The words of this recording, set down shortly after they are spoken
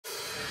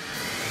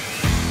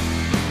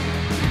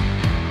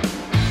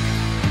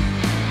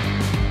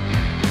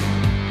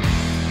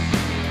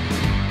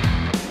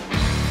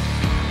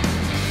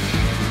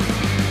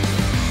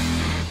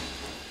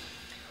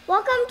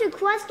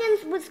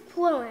questions with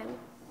Quillen.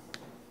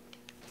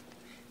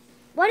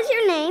 What is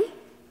your name?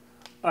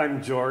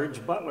 I'm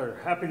George Butler.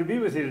 Happy to be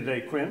with you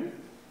today, Quinn.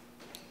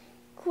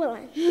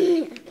 Quillen.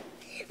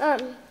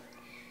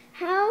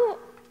 How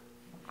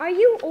are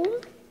you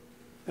old?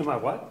 Am I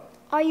what?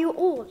 Are you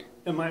old?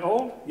 Am I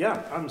old?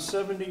 Yeah, I'm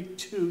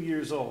 72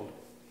 years old.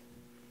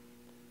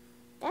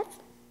 That's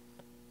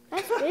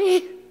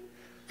big.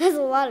 That's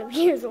a lot of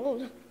years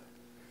old.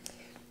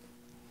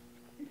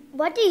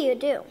 What do you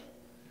do?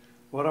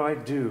 What do I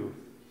do?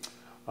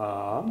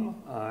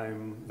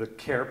 I'm the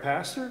care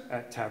pastor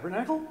at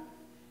Tabernacle.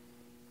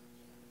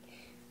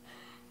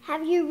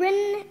 Have you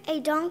ridden a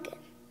donkey?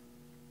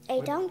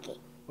 A donkey.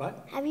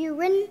 What? Have you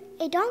ridden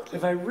a donkey?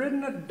 Have I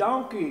ridden a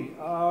donkey?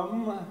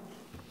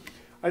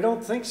 I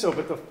don't think so,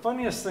 but the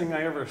funniest thing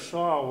I ever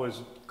saw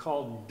was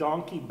called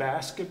donkey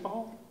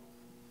basketball.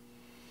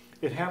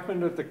 It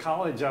happened at the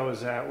college I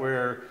was at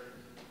where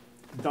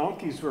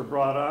donkeys were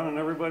brought on and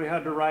everybody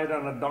had to ride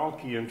on a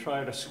donkey and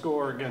try to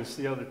score against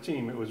the other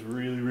team. It was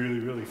really, really,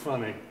 really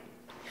funny.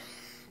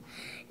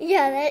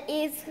 Yeah, that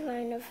is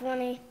kind of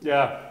funny.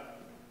 Yeah.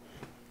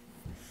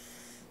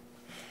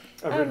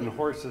 I've ridden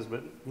horses,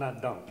 but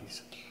not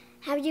donkeys.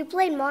 Have you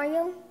played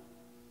Mario?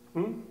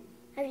 Hmm?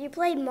 Have you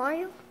played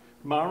Mario?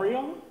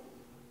 Mario?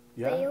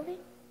 Yeah. Video game?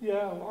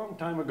 Yeah, a long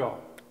time ago.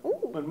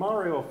 Ooh. When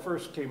Mario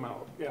first came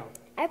out, yeah.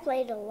 I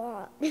played a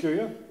lot. Do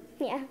you?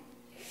 Yeah.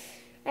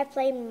 I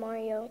played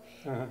Mario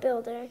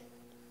Builder.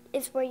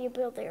 It's where you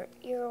build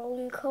your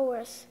own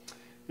course.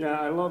 Yeah,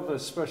 I love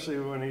especially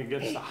when he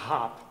gets to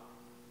hop.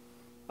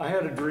 I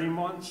had a dream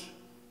once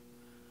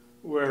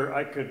where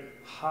I could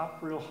hop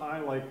real high,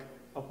 like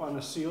up on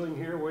the ceiling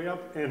here, way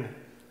up, and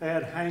I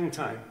had hang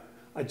time.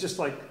 I'd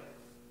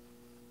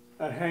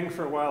hang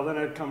for a while, then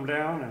I'd come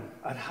down and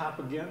I'd hop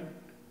again.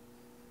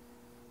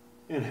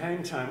 In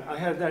hang time, I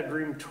had that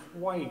dream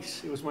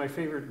twice. It was my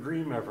favorite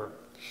dream ever.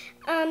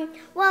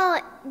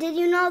 Well, did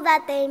you know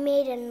that they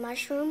made a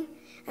mushroom,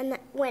 and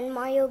that when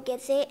Mario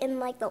gets it in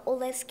like the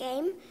oldest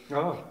game,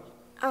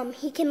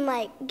 he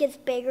can gets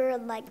bigger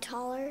and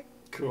taller.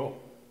 Cool.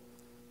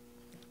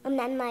 And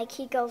then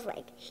he goes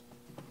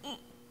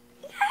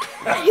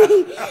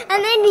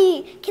and then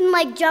he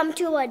can jump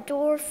to a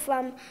door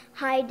from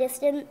high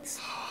distance.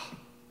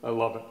 I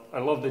love it. I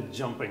love the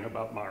jumping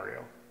about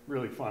Mario.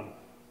 Really fun.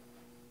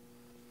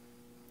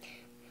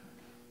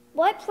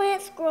 What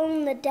plants grow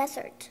in the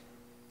desert?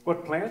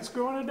 What plants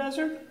grow in a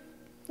desert?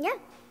 Yeah.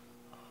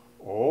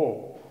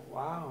 Oh,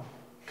 wow.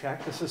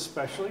 Cactus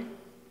especially.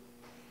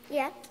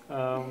 Yeah.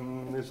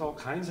 There's all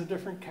kinds of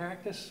different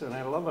cactus, and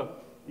I love it.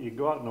 You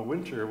go out in the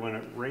winter when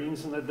it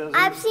rains in the desert.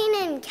 I've seen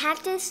in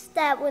cactus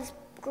that was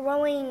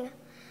growing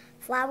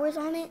flowers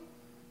on it.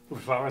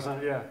 Flowers on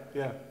it, yeah,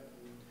 yeah.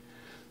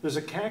 There's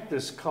a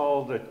cactus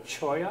called a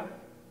cholla,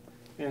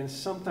 and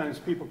sometimes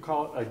people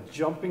call it a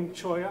jumping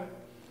cholla,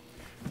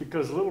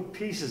 because little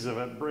pieces of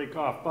it break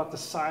off, about the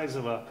size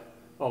of a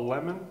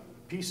lemon.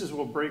 Pieces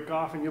will break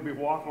off and you'll be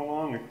walking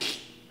along and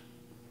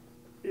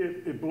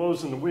it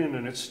blows in the wind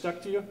and it's stuck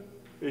to you.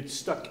 It's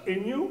stuck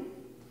in you.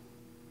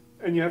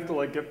 And you have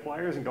to get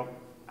pliers and go,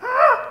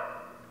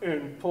 ah!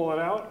 And pull it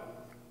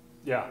out.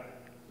 Yeah,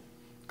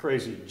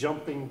 crazy,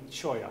 jumping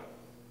cholla.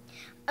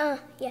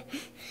 Yeah.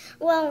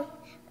 Well,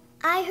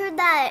 I heard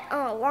that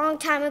a long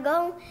time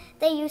ago,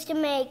 they used to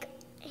make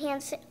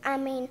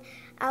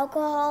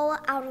alcohol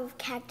out of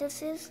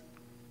cactuses.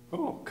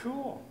 Oh,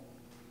 cool.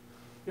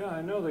 Yeah,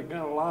 I know they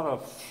got a lot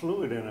of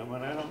fluid in them,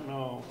 and I don't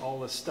know all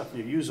the stuff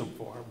you use them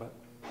for, but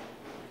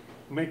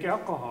make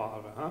alcohol out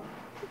of it, huh?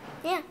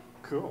 Yeah.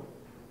 Cool.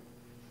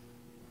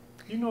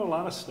 You know a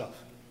lot of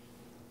stuff.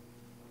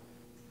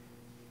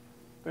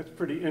 That's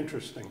pretty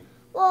interesting.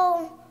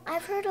 Well,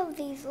 I've heard of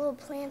these little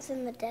plants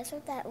in the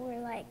desert that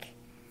were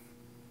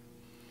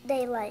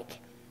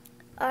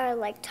are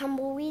like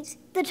tumbleweeds.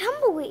 The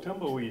tumbleweed.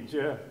 Tumbleweeds,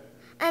 yeah.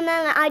 And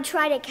then I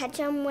tried to catch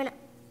them when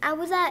I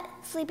was at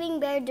Sleeping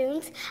Bear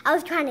Dunes. I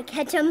was trying to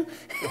catch them.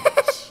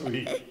 Oh,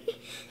 sweet,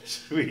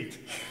 sweet.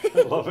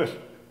 I love it.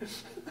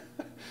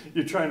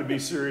 You're trying to be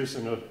serious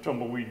and a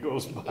tumbleweed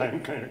goes by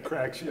and kind of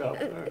cracks you up.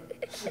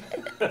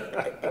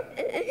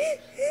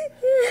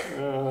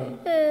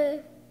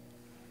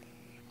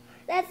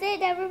 That's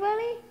it,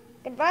 everybody.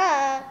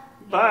 Goodbye.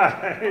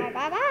 Bye. Bye,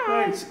 bye, bye.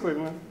 Thanks,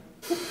 Quillen.